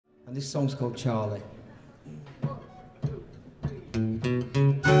And this song's called Charlie.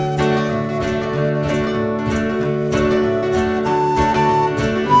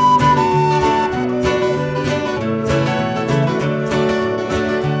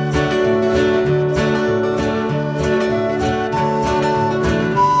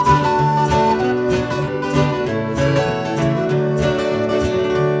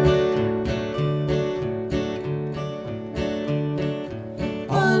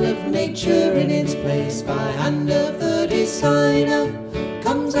 Nature in its place, by hand of the designer,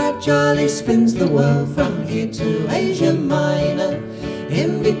 comes out Charlie, spins the world from here to Asia Minor.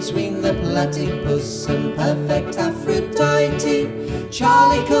 In between the platypus and perfect Aphrodite,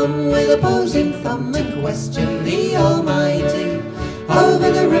 Charlie come with opposing thumb and question the Almighty.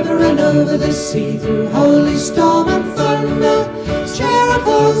 Over the river and over the sea, through holy storm and thunder, share a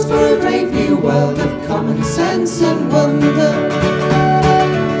cause for a brave new world of common sense and wonder.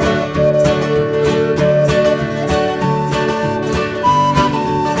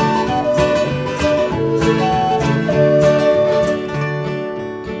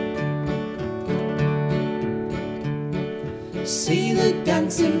 See the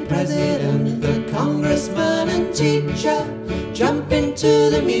dancing president, the congressman and teacher jump into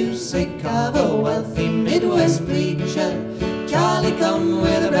the music of a wealthy Midwest preacher. Charlie come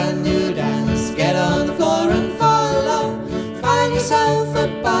with a brand new dance, get on the floor and follow. Find yourself a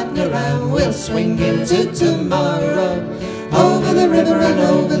partner and we'll swing into tomorrow. Over the river and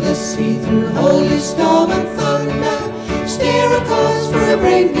over the sea, through holy storm and thunder, steer a course for a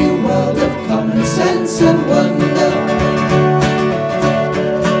brave new world of common sense and wonder.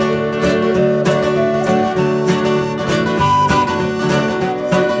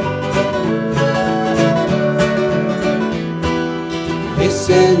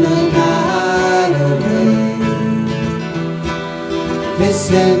 Pissing the night away,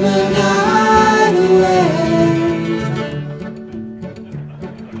 pissing the night away.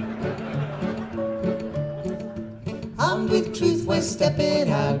 Armed with truth, we're stepping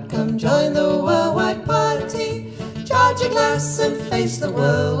out, come join the worldwide party. Charge a glass and face the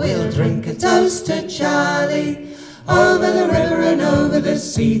world, we'll drink a toast to Charlie. Over the river and over the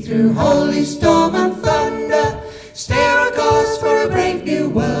sea, through holy storm and thunder, steer a course for a brave new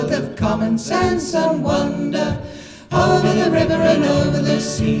world of common sense and wonder. Over the river and over the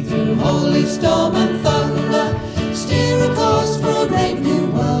sea, through holy storm and thunder.